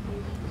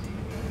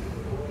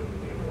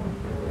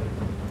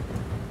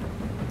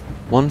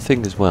 One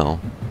thing as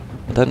well,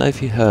 I don't know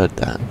if you heard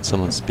that,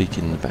 someone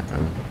speaking in the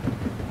background.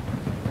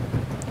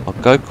 I'll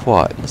go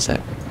quiet in a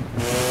sec.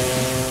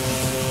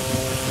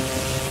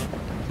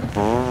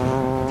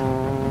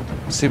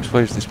 See which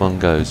way this one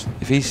goes.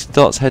 If he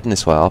starts heading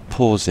this way, I'll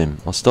pause him.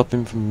 I'll stop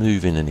him from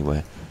moving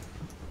anywhere.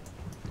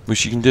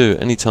 Which you can do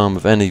at any time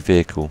with any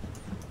vehicle.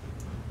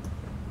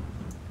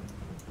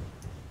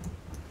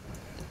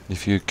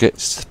 If you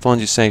find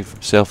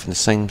yourself in the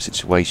same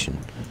situation.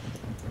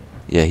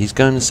 Yeah, he's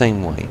going the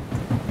same way.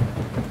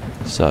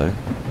 So,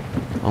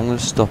 I'm going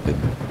to stop him.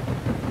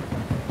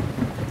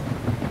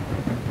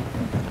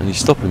 And you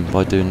stop him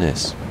by doing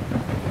this.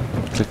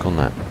 Click on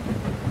that.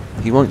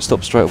 He won't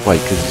stop straight away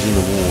because he's in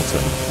the water.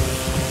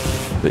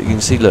 But you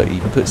can see, look, he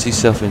puts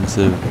himself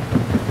into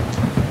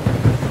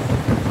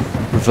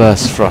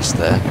reverse thrust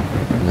there,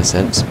 in a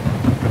sense.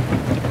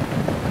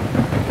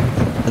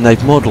 And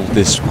they've modelled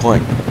this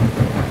quite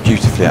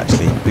beautifully,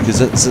 actually, because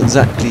that's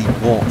exactly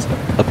what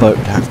a boat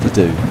would have to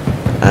do.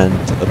 And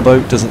a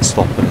boat doesn't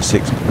stop at a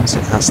sixpence.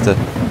 It has to.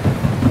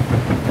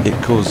 It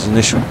causes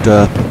initial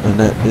derp and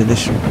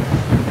initial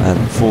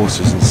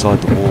forces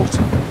inside the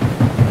water,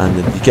 and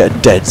then you get a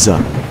dead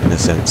zone in a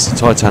sense. The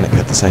Titanic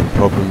had the same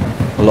problem.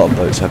 A lot of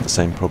boats have the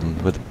same problem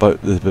where the boat,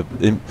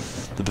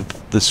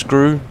 the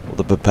screw or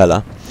the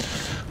propeller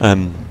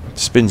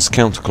spins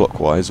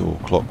counterclockwise or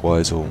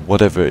clockwise or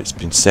whatever it's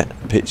been set.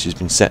 Pitch has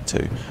been set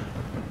to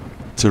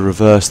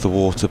reverse the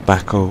water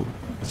back or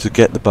to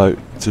get the boat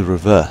to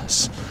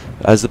reverse.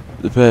 As the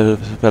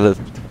propeller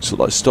sort of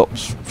like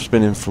stops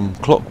spinning from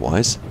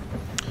clockwise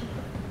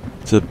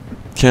to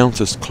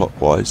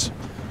counterclockwise,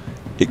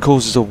 it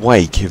causes a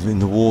wake in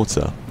the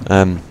water,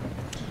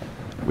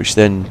 which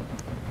then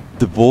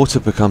the water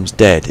becomes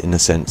dead in a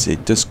sense.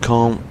 It just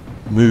can't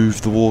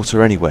move the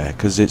water anywhere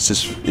because it's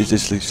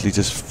literally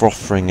just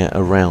frothing it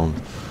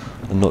around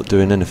and not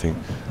doing anything.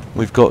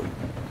 We've got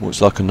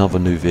what's like another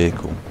new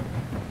vehicle,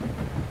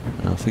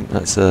 and I think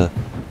that's I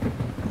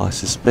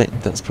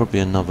suspect that's probably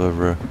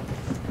another.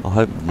 I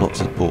hope not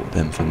to bought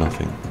them for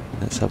nothing.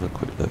 Let's have a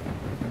quick look.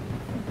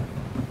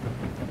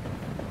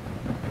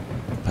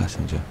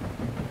 Passenger.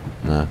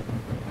 No.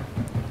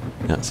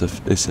 Yeah, it's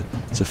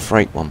a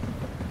freight one.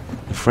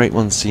 The freight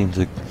ones seem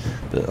to,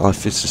 but I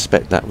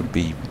suspect that would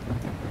be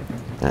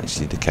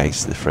actually the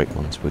case. The freight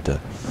ones would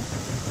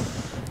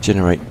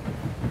generate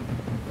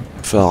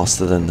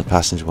faster than the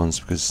passenger ones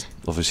because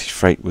obviously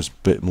freight was a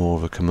bit more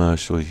of a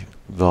commercially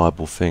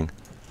viable thing.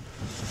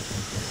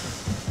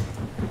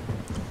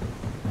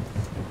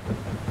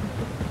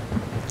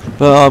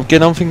 But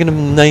again, I'm thinking of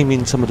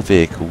naming some of the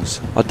vehicles.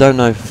 I don't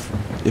know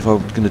if I'm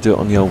going to do it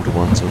on the older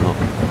ones or not.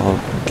 I'll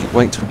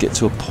wait till we get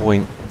to a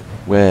point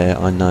where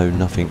I know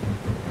nothing.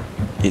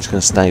 It's going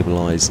to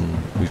stabilise and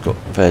we've got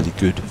fairly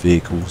good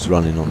vehicles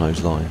running on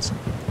those lines.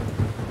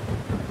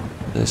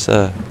 Let's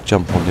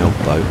jump on the old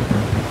boat.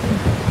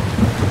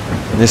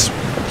 And this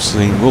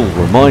scene will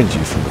remind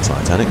you from the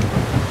Titanic.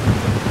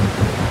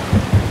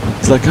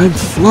 It's like, I'm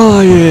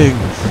flying!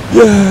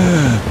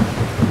 Yeah!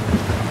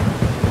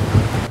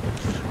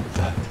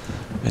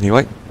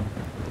 Anyway,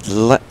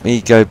 let me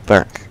go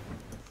back.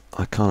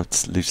 I kind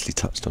of loosely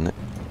touched on it.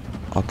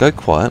 I'll go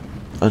quiet,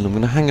 and I'm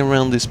going to hang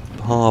around this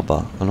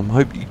Harbour, and I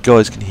hope you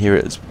guys can hear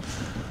it.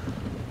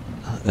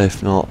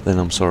 If not, then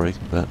I'm sorry,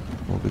 but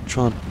we'll be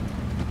trying.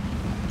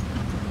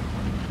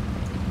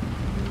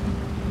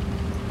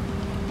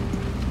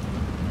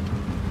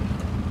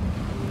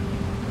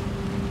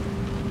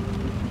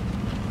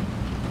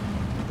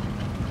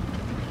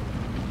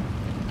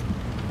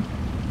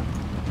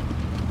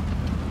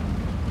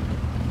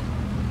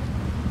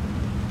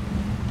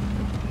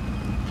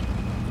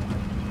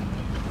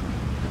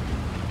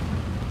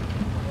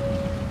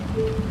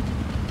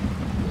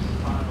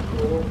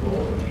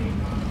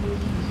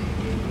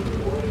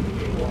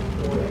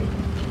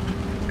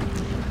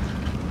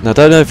 Now, I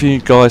don't know if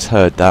you guys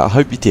heard that. I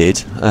hope you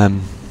did.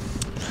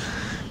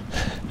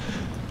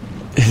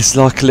 It's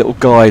like a little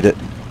guy that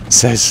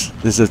says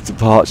there's a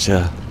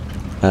departure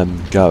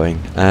going.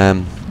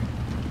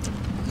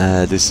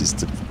 This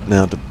is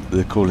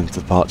they're calling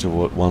departure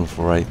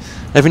 148.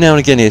 Every now and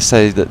again, they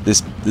say that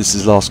this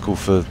is last call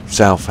for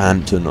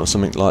Southampton or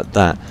something like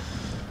that.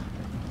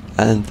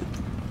 And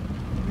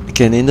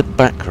again, in the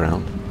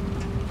background,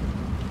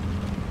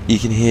 you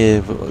can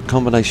hear a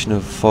combination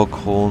of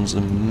foghorns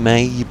and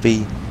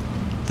maybe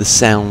the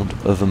sound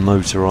of a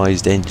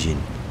motorised engine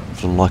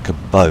from like a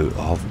boat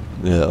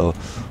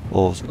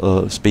or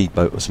a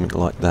speedboat or something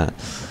like that.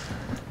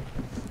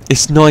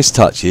 It's nice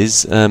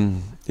touches.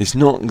 It's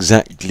not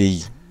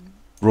exactly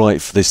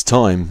right for this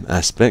time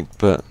aspect,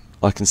 but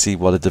I can see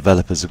why the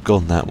developers have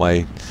gone that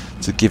way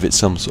to give it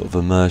some sort of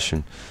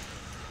immersion.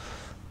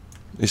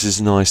 This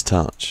is a nice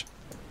touch.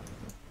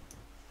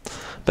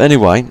 But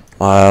anyway,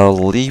 I'll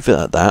leave it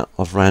at that.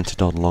 I've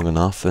ranted on long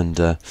enough and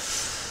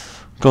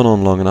gone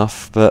on long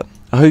enough, but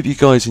I hope you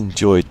guys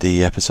enjoyed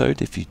the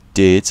episode. If you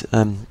did,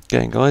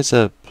 again guys,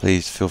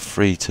 please feel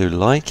free to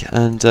like,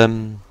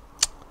 and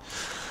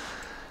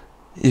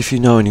if you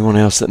know anyone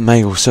else that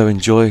may also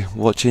enjoy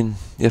watching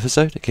the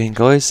episode, again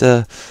guys,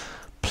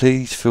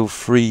 please feel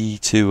free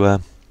to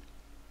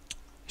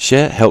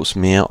share. It helps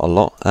me out a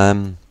lot.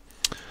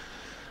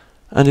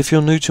 And if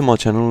you're new to my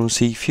channel and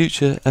see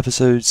future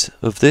episodes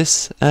of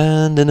this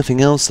and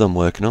anything else I'm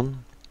working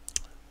on,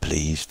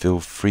 please feel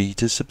free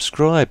to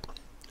subscribe.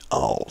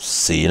 I'll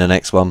see you in the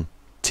next one.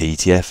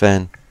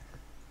 TTFN.